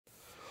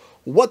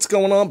What's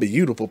going on,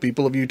 beautiful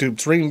people of YouTube?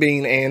 It's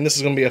Renebean, and this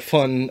is going to be a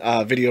fun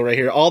video right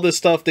here. All this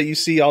stuff that you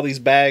see, all these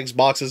bags,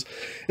 boxes,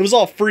 it was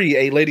all free.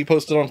 A lady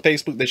posted on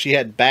Facebook that she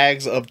had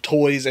bags of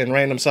toys and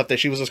random stuff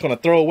that she was just going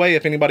to throw away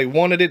if anybody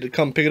wanted it to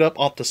come pick it up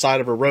off the side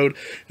of a road.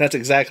 And that's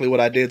exactly what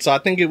I did. So I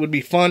think it would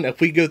be fun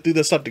if we go through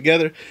this stuff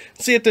together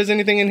and see if there's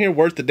anything in here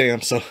worth the damn.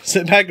 So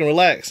sit back and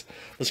relax.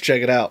 Let's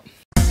check it out.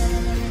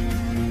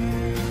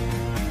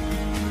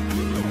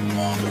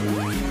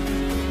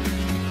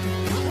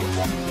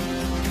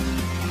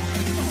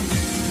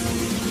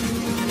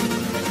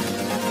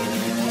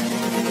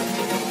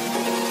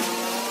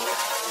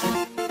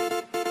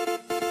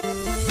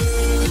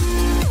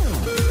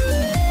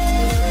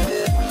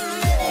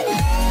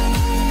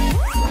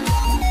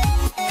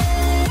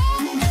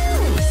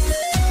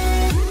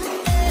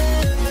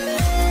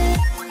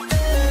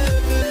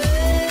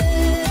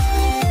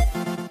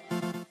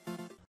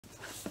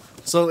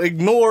 So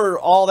ignore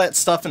all that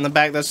stuff in the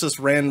back. That's just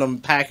random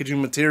packaging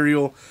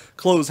material,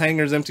 clothes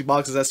hangers, empty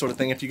boxes, that sort of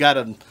thing. If you got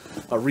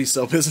a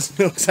resale business,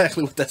 you know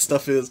exactly what that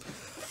stuff is.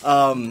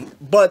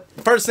 But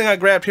first thing I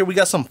grabbed here, we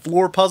got some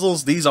floor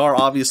puzzles. These are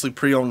obviously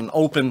pre-owned and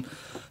open.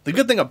 The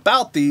good thing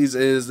about these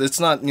is it's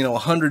not,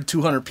 100,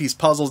 200 piece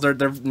puzzles.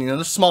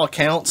 They're small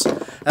counts.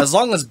 As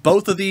long as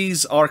both of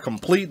these are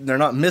complete, they're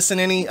not missing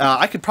any.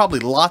 I could probably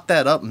lot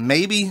that up,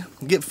 maybe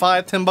get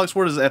 $5-10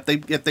 worth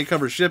if they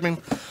cover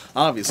shipping,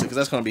 obviously, because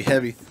that's going to be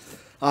heavy.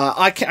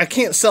 I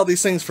can't sell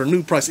these things for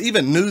new price.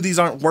 Even new, these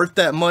aren't worth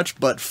that much,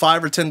 but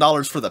 $5 or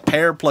 $10 for the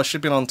pair plus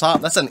shipping on top.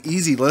 That's an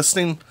easy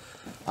listing.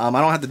 I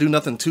don't have to do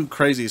nothing too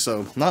crazy,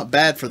 so not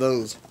bad for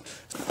those.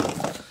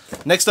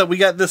 Next up, we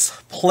got this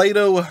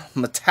Play-Doh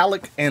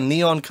metallic and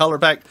neon color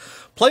pack.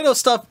 Play-Doh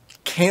stuff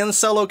can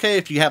sell okay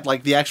if you have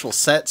like the actual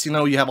sets,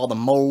 you have all the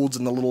molds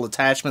and the little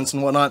attachments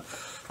and whatnot.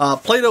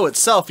 Play-Doh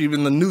itself,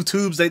 even the new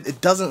tubes, it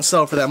doesn't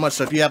sell for that much.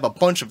 So if you have a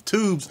bunch of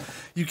tubes,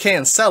 you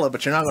can sell it,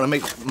 but you're not going to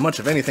make much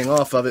of anything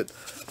off of it.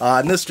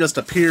 And this just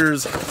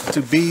appears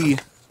to be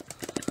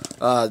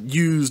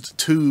used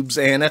tubes,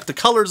 and if the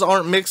colors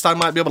aren't mixed, I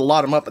might be able to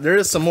lot them up. But there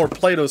is some more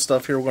Play-Doh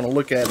stuff here we're going to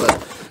look at,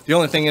 but the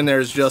only thing in there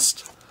is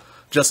just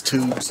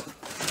tubes.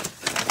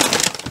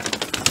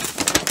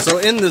 So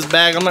in this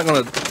bag, I'm not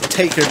going to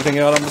take everything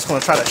out. I'm just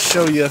going to try to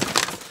show you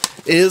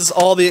is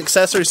all the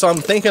accessories. So I'm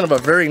thinking of a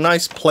very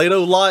nice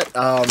Play-Doh lot.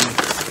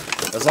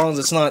 As long as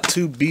it's not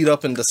too beat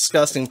up and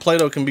disgusting.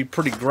 Play-Doh can be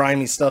pretty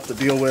grimy stuff to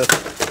deal with.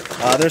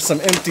 There's some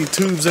empty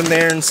tubes in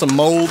there and some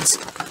molds.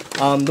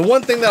 The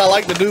one thing that I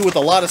like to do with a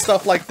lot of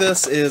stuff like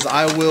this is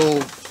I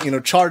will,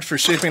 charge for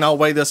shipping. I'll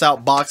weigh this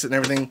out, box it and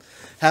everything,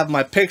 have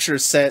my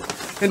pictures set,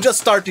 and just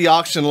start the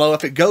auction low.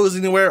 If it goes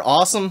anywhere,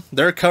 awesome.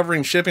 They're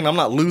covering shipping. I'm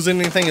not losing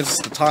anything. It's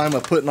just the time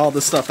of putting all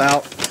this stuff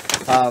out.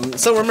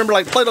 So remember,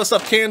 like, Play-Doh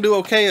stuff can do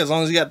okay as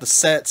long as you got the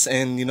sets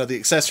and, the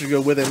accessories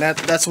go with it. And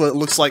that's what it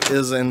looks like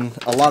is in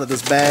a lot of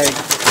this bag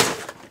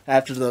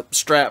after the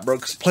strap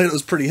broke.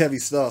 Play-Doh's pretty heavy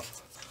stuff.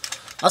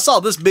 I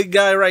saw this big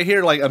guy right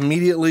here, like,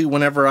 immediately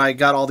whenever I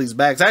got all these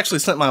bags. I actually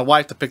sent my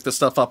wife to pick this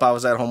stuff up. I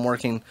was at home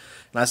working.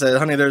 And I said,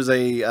 honey, there's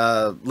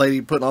a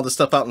lady putting all this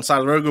stuff out inside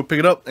the road. Go pick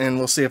it up, and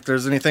we'll see if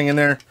there's anything in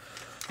there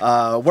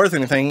worth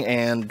anything.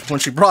 And when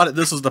she brought it,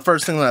 this was the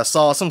first thing that I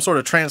saw. Some sort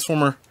of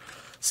Transformer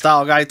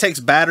style guy. It takes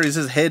batteries.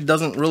 His head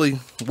doesn't really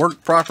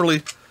work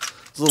properly.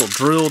 His little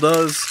drill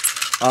does.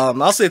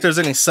 I'll see if there's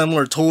any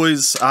similar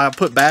toys. I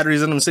put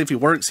batteries in them and see if he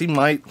works. He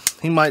might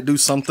do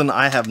something.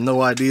 I have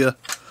no idea.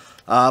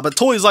 But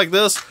toys like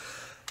this,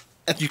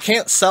 if you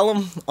can't sell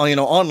them,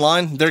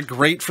 online, they're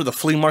great for the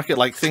flea market.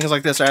 Like, things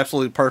like this are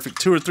absolutely perfect.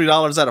 $2 or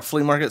 $3 at a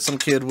flea market. Some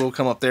kid will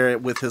come up there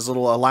with his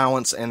little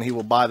allowance and he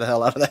will buy the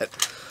hell out of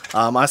that.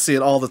 I see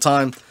it all the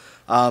time.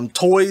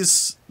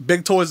 Toys,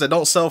 big toys that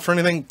don't sell for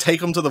anything, take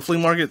them to the flea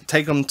market.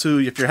 Take them to,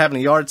 if you're having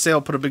a yard sale,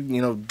 put a big,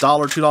 $1,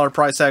 $2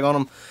 price tag on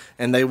them,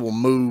 and they will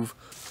move.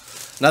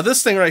 Now,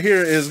 this thing right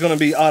here is going to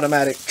be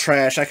automatic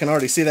trash. I can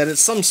already see that. It's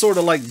some sort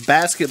of like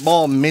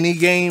basketball mini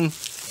game.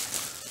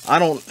 I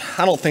don't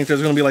think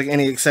there's going to be like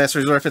any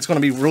accessories, or if it's going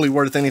to be really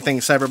worth anything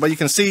separate. But you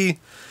can see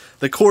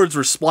the cords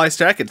were spliced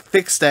there. I could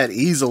fix that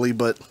easily,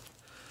 but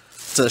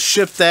to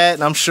ship that,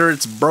 and I'm sure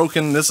it's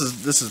broken, this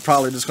is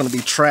probably just going to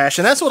be trash.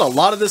 And that's what a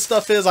lot of this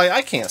stuff is.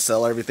 I can't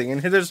sell everything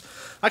in here.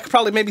 I could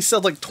probably maybe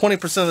sell like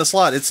 20% of this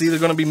lot. It's either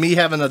going to be me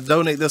having to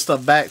donate this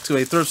stuff back to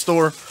a thrift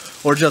store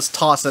or just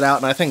toss it out.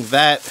 And I think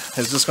that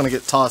is just going to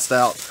get tossed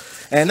out.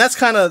 And that's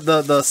kind of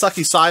the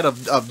sucky side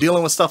of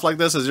dealing with stuff like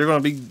this, is you're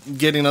going to be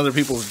getting other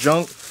people's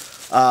junk.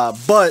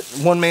 But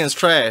one man's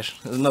trash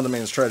is another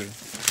man's treasure.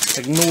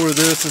 Ignore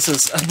this. This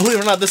is, believe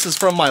it or not, this is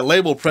from my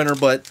label printer,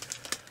 but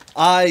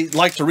I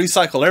like to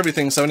recycle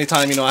everything. So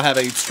anytime, I have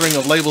a string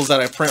of labels that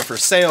I print for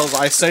sales,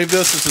 I save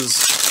this. This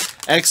is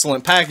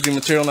excellent packaging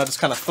material, and I just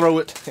kind of throw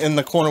it in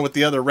the corner with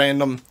the other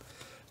random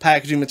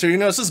packaging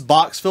material. It's this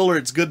box filler.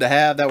 It's good to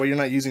have. That way you're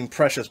not using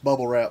precious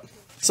bubble wrap.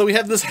 So we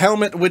have this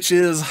helmet, which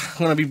is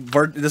going to be,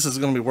 this is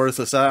going to be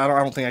worthless. I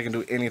don't think I can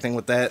do anything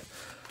with that.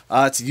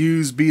 It's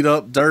used, beat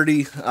up,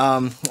 dirty.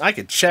 I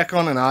could check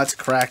on it. No, it's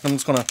cracked. I'm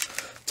just going to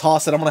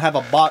toss it. I'm going to have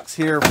a box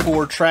here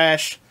for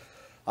trash.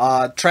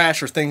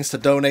 trash or things to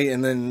donate,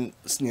 and then,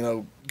 you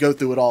know, go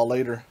through it all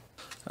later.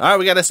 Alright,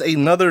 we got us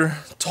another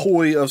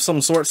toy of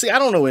some sort. See, I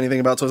don't know anything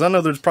about toys. I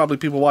know there's probably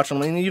people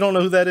watching, and you don't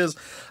know who that is.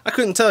 I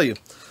couldn't tell you.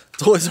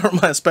 Toys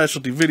aren't my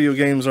specialty. Video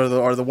games are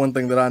the one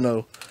thing that I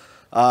know.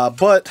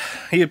 But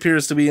he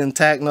appears to be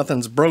intact.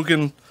 Nothing's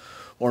broken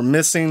or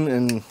missing,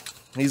 and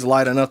he's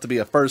light enough to be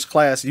a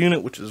first-class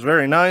unit, which is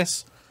very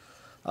nice.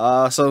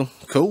 So,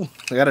 cool.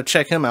 I gotta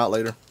check him out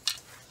later.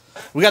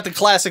 We got the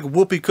classic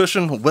whoopee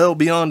cushion, well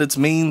beyond its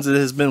means. It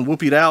has been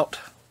whoopied out.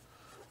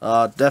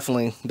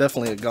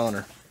 Definitely a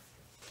goner.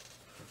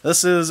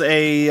 This is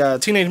a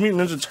Teenage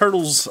Mutant Ninja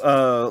Turtles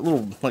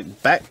little like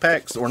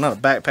backpacks, or not a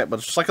backpack, but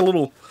it's just like a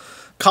little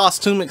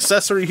costume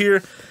accessory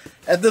here.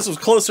 If this was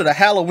closer to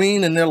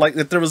Halloween, and they're like,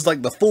 if there was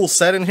like the full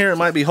set in here, it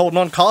might be holding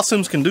on.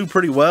 Costumes can do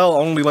pretty well,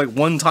 only like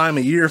one time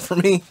a year for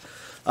me.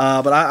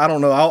 But I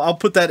don't know. I'll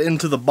put that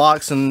into the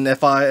box, and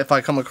if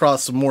I come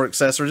across some more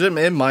accessories,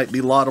 it might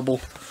be laudable.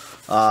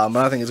 But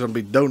I think it's going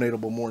to be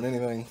donatable more than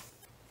anything.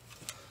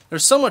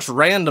 There's so much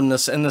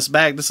randomness in this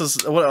bag. This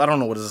is, I don't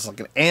know, what is this,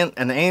 like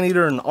an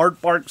anteater, an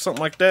aardvark,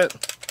 something like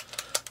that.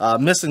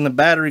 Missing the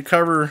battery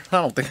cover. I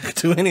don't think I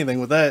can do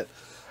anything with that.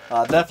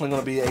 Definitely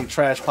going to be a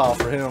trash pile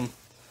for him.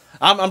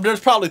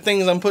 There's probably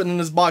things I'm putting in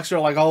this box here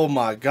like, oh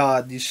my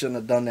god, you shouldn't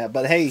have done that.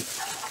 But hey,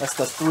 that's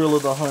the thrill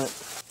of the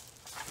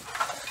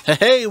hunt.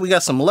 Hey, we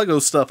got some Lego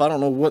stuff. I don't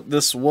know what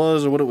this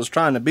was or what it was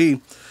trying to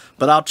be.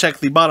 But I'll check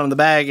the bottom of the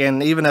bag,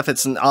 and even if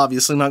it's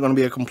obviously not going to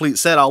be a complete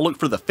set, I'll look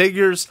for the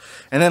figures,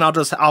 and then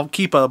I'll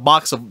keep a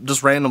box of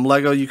just random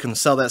Lego. You can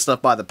sell that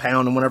stuff by the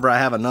pound, and whenever I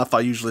have enough, I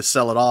usually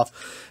sell it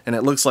off. And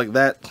it looks like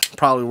that's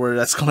probably where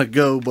that's going to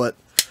go, but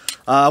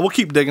we'll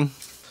keep digging.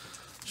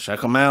 Check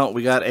them out.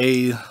 We got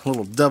a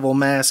little devil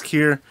mask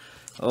here.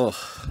 Oh,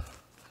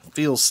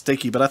 feels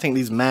sticky, but I think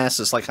these masks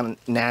just like kind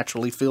of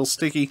naturally feel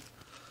sticky.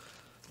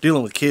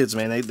 Dealing with kids,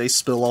 man, they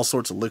spill all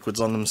sorts of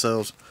liquids on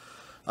themselves.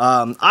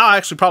 I'll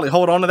actually probably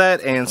hold on to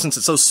that, and since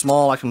it's so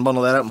small, I can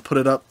bundle that up and put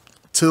it up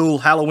till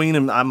Halloween,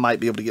 and I might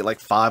be able to get like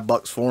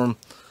 $5 for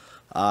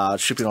them.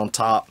 Shipping on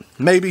top,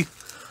 maybe.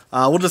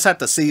 We'll just have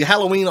to see.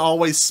 Halloween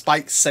always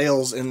spikes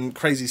sales and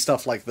crazy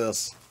stuff like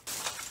this.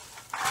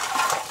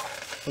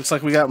 Looks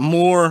like we got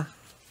more.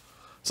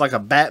 It's like a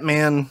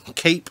Batman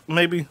cape,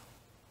 maybe.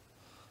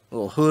 A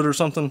little hood or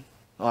something.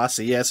 Oh, I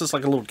see. Yeah, it's just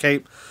like a little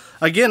cape.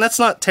 Again, that's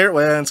not terrible.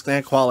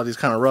 That quality's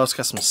kind of rough. It's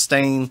got some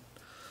stain.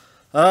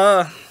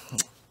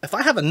 If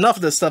I have enough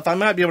of this stuff, I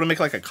might be able to make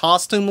like a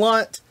costume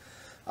lot.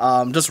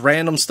 Just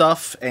random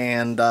stuff,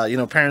 and you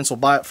know, parents will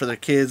buy it for their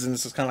kids, and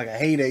this is kind of like a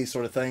heyday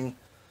sort of thing.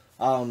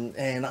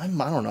 And I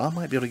don't know, I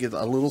might be able to get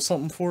a little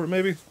something for it,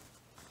 maybe.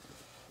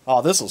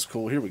 Oh, this was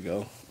cool. Here we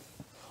go.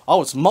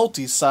 Oh, it's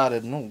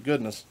multi-sided. Oh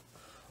goodness.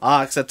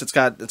 Except it's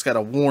got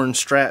a worn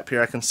strap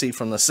here. I can see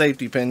from the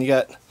safety pin. You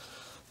got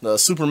the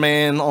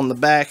Superman on the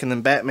back, and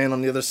then Batman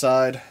on the other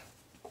side.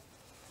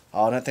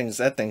 Oh, that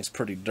thing's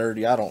pretty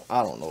dirty. I don't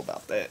know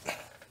about that.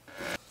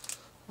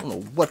 I don't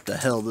know what the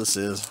hell this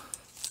is.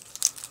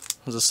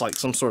 Is this like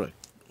some sort of...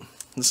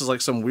 This is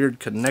like some weird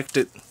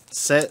connected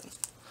set.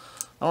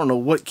 I don't know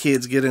what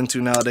kids get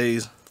into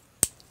nowadays.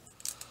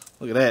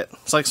 Look at that.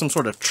 It's like some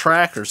sort of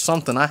track or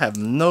something. I have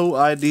no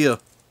idea.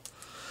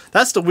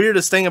 That's the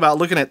weirdest thing about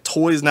looking at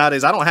toys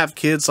nowadays. I don't have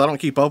kids, so I don't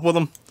keep up with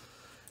them.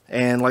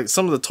 And like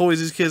some of the toys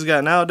these kids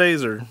got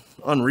nowadays are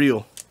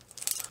unreal.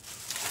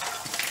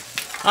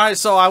 Alright,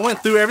 so I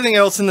went through everything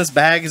else in this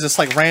bag is just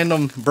like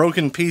random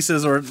broken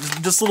pieces or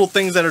just little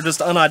things that are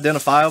just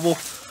unidentifiable.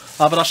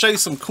 But I'll show you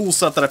some cool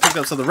stuff that I picked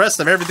up. So the rest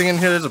of everything in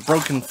here, there's a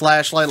broken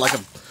flashlight, like a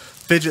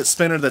fidget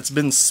spinner that's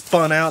been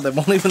spun out that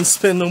won't even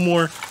spin no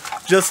more.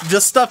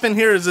 Just stuff in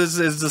here is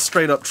just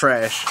straight up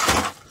trash.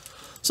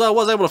 So I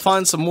was able to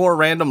find some more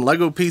random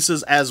Lego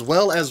pieces as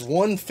well as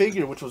one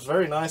figure, which was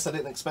very nice. I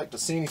didn't expect to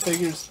see any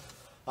figures.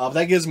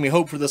 That gives me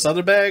hope for this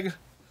other bag.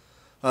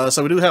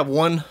 So we do have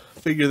one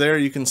figure there,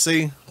 you can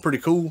see. Pretty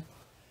cool.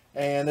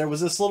 And there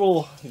was this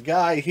little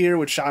guy here,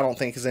 which I don't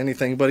think is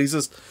anything, but he's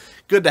just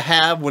good to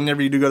have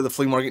whenever you do go to the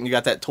flea market and you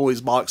got that toys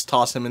box.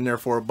 Toss him in there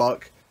for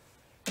 $1.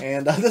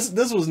 And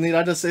this was neat.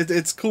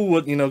 It's cool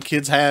what, you know,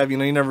 kids have. You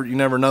know, you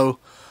never know.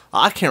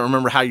 I can't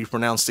remember how you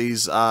pronounce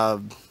these.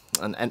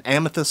 An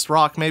amethyst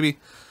rock, maybe.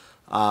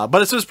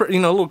 But it's just, you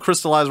know, a little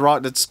crystallized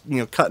rock that's, you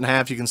know, cut in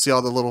half. You can see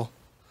all the little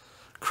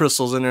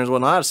crystals in there as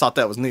well. I just thought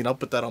that was neat. I'll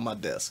put that on my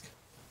desk.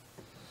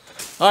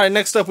 Alright,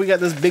 next up we got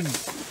this big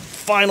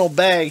final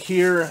bag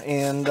here,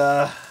 and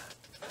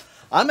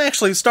I'm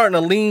actually starting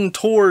to lean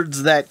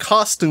towards that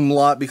costume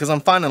lot because I'm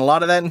finding a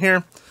lot of that in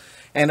here.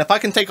 And if I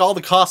can take all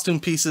the costume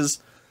pieces,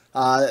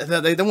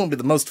 they won't be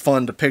the most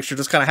fun to picture.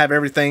 Just kind of have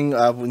everything,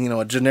 you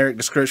know, a generic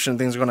description.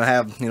 Things are going to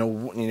have, you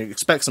know,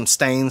 expect some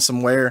stains,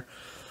 some wear.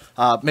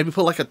 Maybe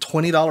put like a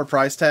 $20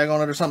 price tag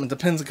on it or something. It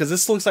depends, because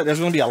this looks like there's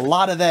going to be a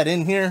lot of that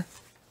in here.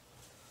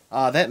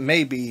 That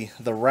may be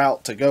the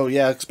route to go.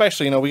 Yeah,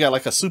 especially, you know, we got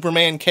like a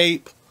Superman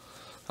cape.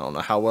 I don't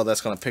know how well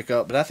that's going to pick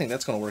up, but I think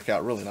that's going to work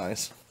out really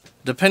nice.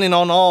 Depending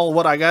on all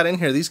what I got in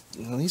here, these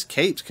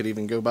capes could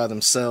even go by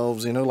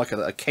themselves, you know, like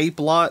a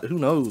cape lot. Who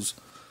knows?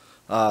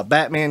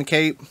 Batman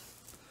cape.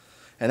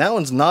 And that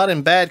one's not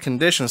in bad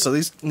condition, so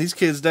these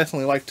kids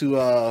definitely like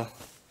to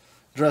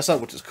dress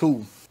up, which is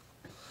cool.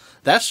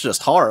 That's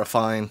just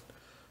horrifying.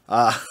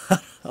 I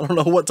don't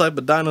know what type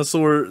of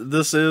dinosaur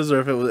this is,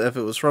 or if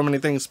it was from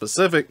anything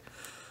specific.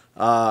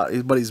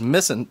 But he's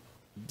missing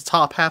the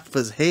top half of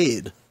his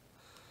head.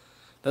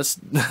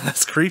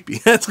 That's creepy.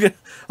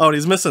 Oh, and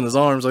he's missing his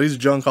arms. Oh, he's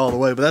junk all the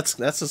way. But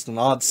that's just an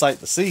odd sight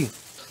to see.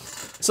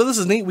 So this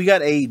is neat. We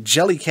got a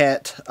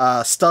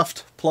Jellycat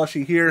stuffed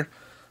plushie here.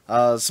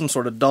 Some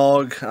sort of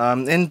dog.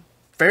 In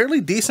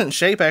fairly decent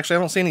shape, actually. I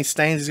don't see any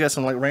stains. He's got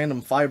some like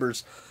random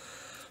fibers.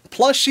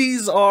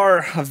 Plushies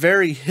are a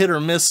very hit or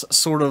miss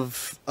sort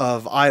of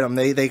item.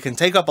 They can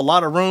take up a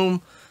lot of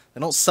room. They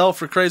don't sell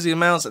for crazy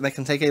amounts, and they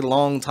can take a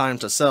long time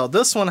to sell.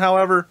 This one,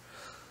 however,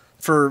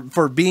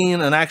 for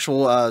being an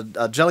actual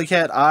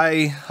Jellycat,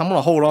 I'm going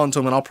to hold on to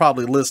him, and I'll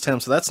probably list him.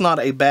 So that's not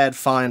a bad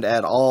find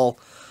at all.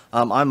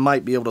 I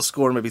might be able to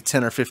score maybe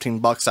 10 or 15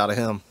 bucks out of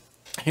him.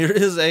 Here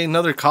is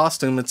another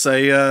costume. It's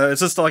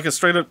just like a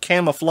straight up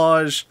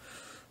camouflage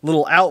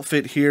little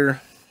outfit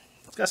here.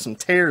 It's got some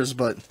tears,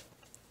 but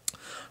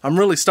I'm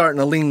really starting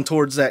to lean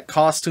towards that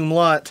costume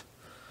lot.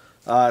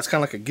 It's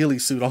kind of like a ghillie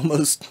suit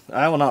almost.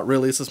 Well, not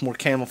really. It's just more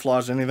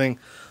camouflage than anything.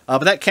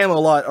 But that camo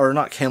lot, or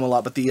not camo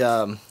lot, but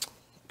the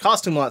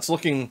costume lot's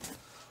looking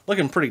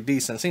pretty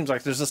decent. It seems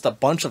like there's just a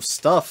bunch of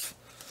stuff.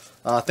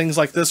 Things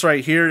like this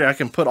right here. I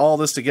can put all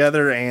this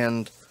together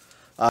and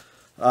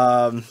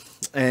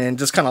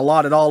just kind of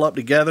lot it all up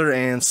together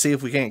and see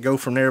if we can't go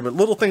from there. But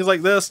little things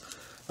like this,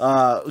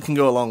 we can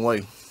go a long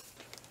way.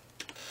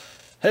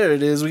 There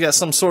it is. We got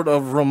some sort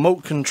of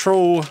remote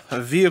control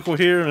vehicle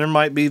here, and there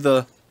might be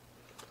the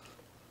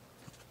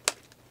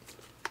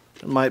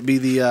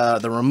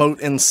remote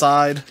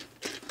inside.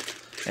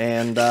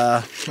 And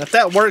if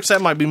that works,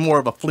 that might be more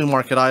of a flea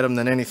market item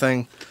than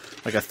anything.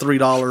 Like a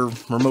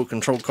 $3 remote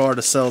control car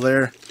to sell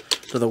there.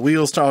 Do the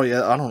wheels turn? Oh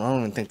yeah, I don't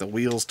even think the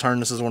wheels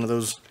turn. This is one of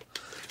those.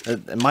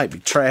 It might be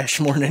trash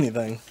more than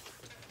anything.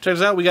 Check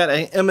this out. We got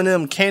a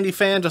M&M candy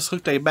fan. Just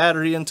hooked a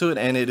battery into it,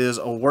 and it is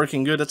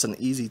working good. It's an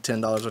easy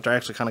 $10, which I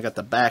actually kind of got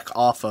the back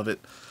off of it.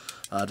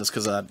 Just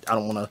because I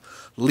don't want to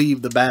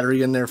leave the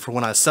battery in there for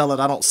when I sell it.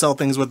 I don't sell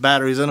things with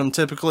batteries in them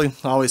typically.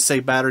 I always say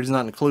batteries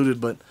not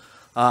included, but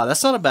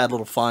that's not a bad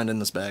little find in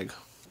this bag.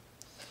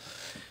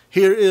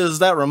 Here is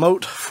that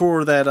remote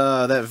for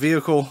that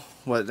vehicle.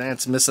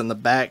 It's missing the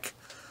back.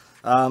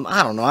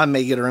 I don't know. I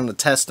may get around to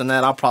testing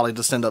that. I'll probably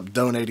just end up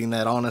donating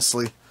that,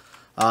 honestly.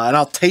 And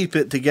I'll tape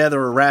it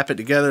together or wrap it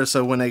together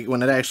so when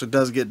it actually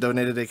does get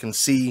donated, they can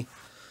see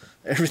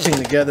everything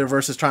together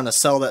versus trying to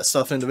sell that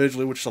stuff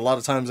individually, which a lot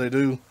of times they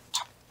do.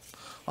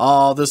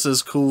 Oh, this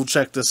is cool.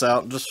 Check this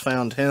out. Just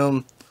found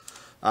him.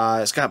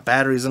 It's got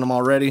batteries in them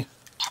already.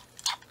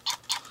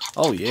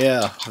 Oh,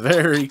 yeah.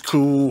 Very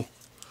cool.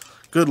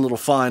 Good little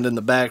find in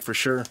the bag for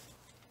sure.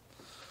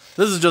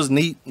 This is just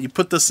neat. You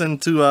put this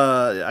into,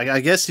 I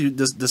guess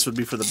this would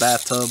be for the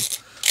bathtub.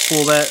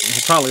 Pull that, and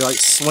it probably like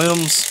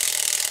swims.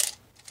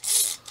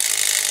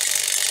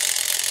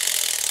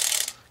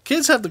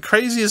 Kids have the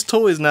craziest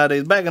toys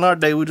nowadays. Back in our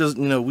day, we just,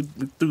 we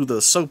threw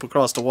the soap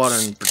across the water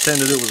and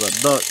pretended it was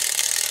a duck.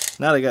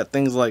 Now they got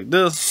things like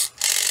this.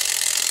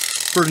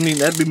 Pretty neat.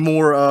 That'd be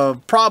more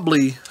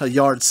probably a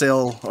yard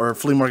sale or a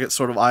flea market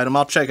sort of item.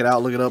 I'll check it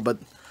out, look it up, but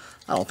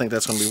I don't think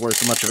that's going to be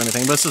worth much of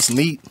anything. But it's just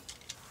neat.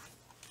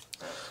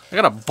 I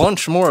got a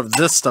bunch more of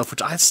this stuff,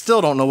 which I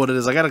still don't know what it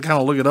is. I got to kind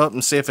of look it up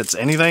and see if it's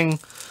anything.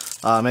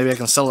 Maybe I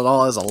can sell it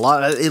all as a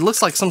lot. It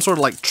looks like some sort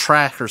of like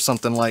track or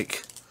something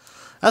like.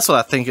 That's what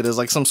I think it is,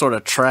 like some sort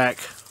of track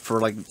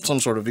for like some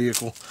sort of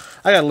vehicle.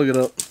 I gotta look it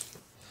up.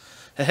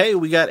 Hey,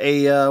 we got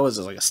a, what is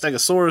this, like a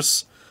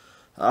Stegosaurus.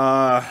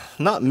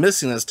 Not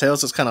missing his tail,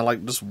 so it's kind of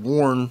like just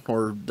worn,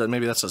 or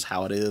maybe that's just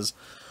how it is.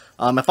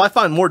 If I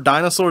find more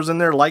dinosaurs in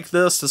there like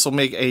this will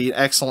make an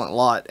excellent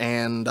lot,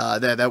 and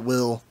that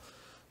will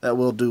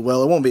do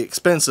well. It won't be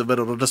expensive, but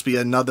it'll just be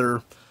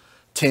another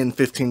 $10,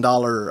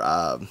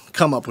 $15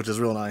 come up, which is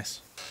real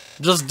nice.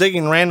 Just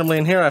digging randomly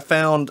in here, I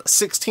found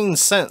 16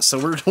 cents. So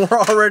we're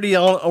already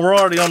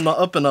on the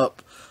up and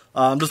up.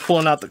 I'm just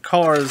pulling out the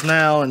cars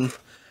now, and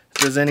if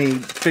there's any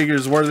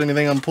figures worth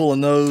anything, I'm pulling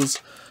those.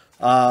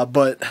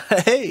 But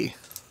hey,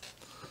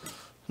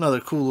 another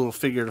cool little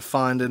figure to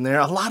find in there.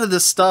 A lot of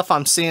this stuff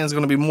I'm seeing is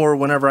going to be more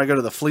whenever I go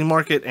to the flea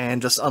market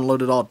and just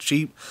unload it all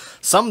cheap.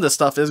 Some of this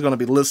stuff is going to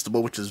be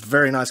listable, which is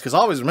very nice, because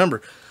always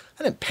remember,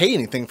 I didn't pay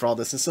anything for all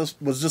this. This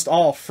was just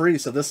all free.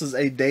 So this is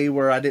a day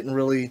where I didn't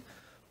really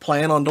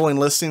plan on doing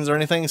listings or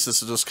anything. It's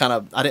just kind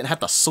of, I didn't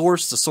have to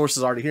source. The source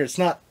is already here. It's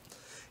not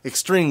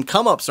extreme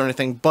come-ups or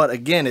anything, but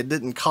again, it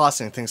didn't cost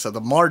anything. So the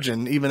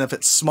margin, even if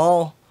it's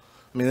small,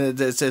 I mean,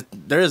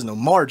 there is no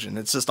margin.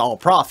 It's just all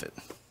profit.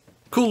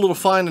 Cool little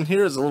find in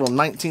here is a little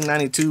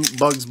 1992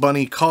 Bugs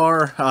Bunny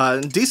car.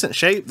 In decent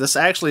shape. This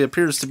actually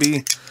appears to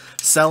be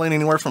selling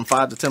anywhere from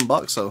 $5 to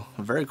 $10, so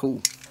very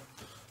cool.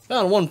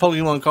 Found one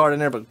Pokemon card in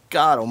there, but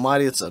God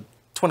almighty, it's a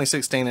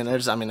 2016, and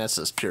I mean, that's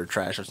just pure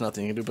trash. There's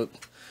nothing you can do, but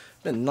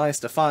been nice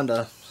to find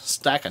a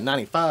stack of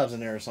 95s in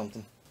there or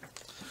something.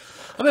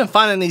 I've been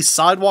finding these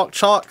sidewalk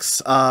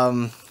chalks.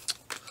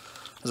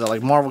 Is that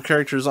like Marvel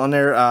characters on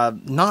there?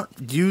 Not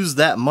used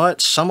that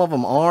much. Some of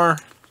them are.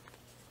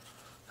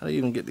 How do you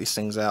even get these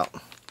things out?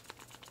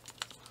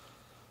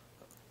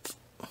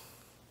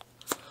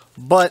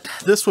 But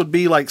this would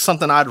be like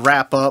something I'd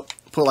wrap up,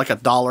 put like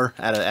 $1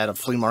 at a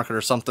flea market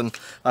or something.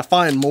 I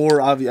find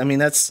more obvious. I mean,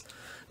 that's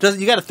just,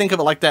 you got to think of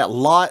it like that.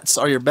 Lots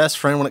are your best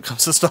friend when it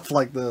comes to stuff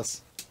like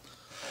this.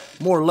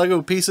 More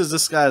Lego pieces.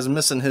 This guy's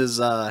missing his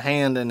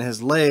hand and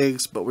his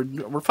legs, but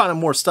we're finding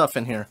more stuff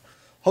in here.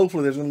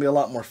 Hopefully there's going to be a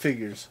lot more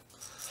figures.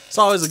 It's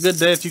always a good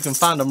day if you can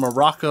find a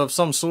maraca of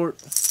some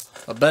sort.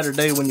 A better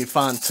day when you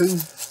find two.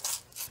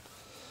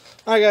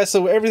 Alright guys,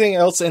 so everything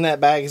else in that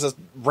bag is just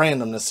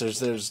randomness.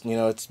 There's you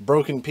know, it's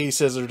broken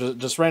pieces or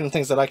just random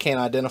things that I can't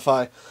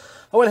identify.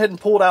 I went ahead and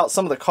pulled out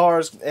some of the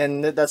cars,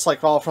 and that's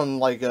like all from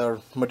like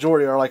a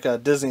majority are like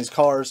Disney's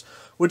cars,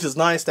 which is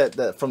nice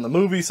that from the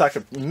movie, so I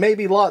could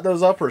maybe lot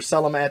those up or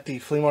sell them at the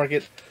flea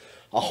market.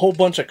 A whole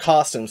bunch of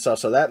costume stuff,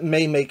 so that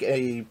may make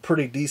a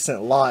pretty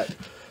decent lot.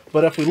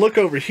 But if we look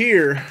over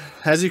here,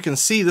 as you can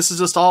see, this is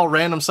just all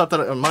random stuff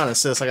that,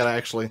 minus this, I gotta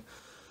actually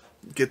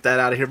get that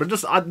out of here. But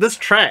just this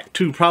track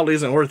too probably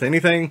isn't worth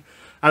anything.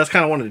 I just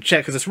kind of wanted to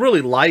check because it's really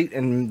light,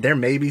 and there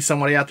may be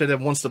somebody out there that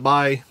wants to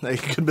buy a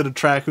good bit of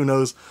track, who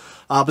knows.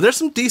 But there's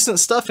some decent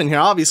stuff in here.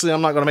 Obviously,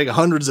 I'm not going to make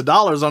hundreds of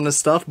dollars on this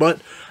stuff,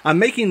 but I'm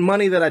making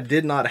money that I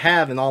did not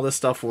have, and all this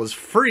stuff was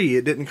free.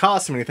 It didn't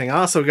cost me anything. I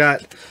also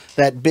got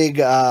that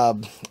big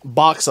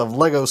box of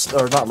Lego,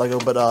 or not Lego,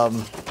 but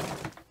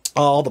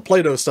all the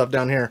Play-Doh stuff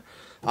down here.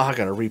 Oh, I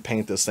got to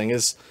repaint this thing.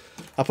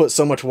 I put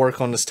so much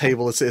work on this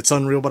table. It's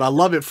unreal, but I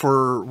love it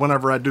for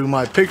whenever I do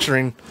my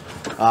picturing.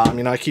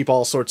 You know, I keep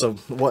all sorts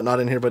of whatnot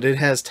in here, but it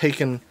has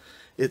taken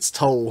its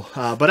toll.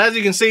 But as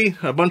you can see,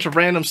 a bunch of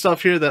random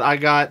stuff here that I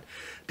got.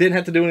 Didn't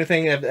have to do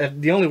anything.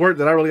 The only work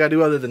that I really got to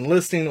do other than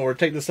listing or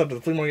take this stuff to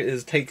the flea market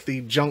is take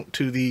the junk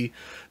to the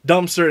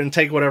dumpster and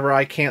take whatever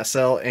I can't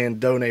sell and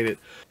donate it.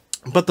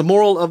 But the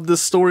moral of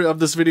this story, of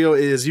this video,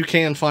 is you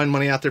can find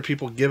money out there.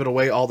 People give it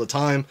away all the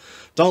time.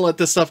 Don't let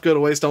this stuff go to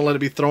waste. Don't let it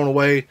be thrown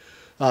away.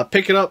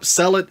 Pick it up,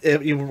 sell it.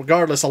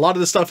 Regardless, a lot of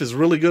this stuff is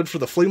really good for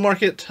the flea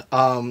market.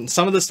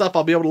 Some of this stuff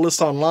I'll be able to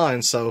list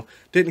online, so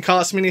it didn't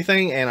cost me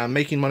anything, and I'm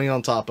making money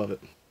on top of it.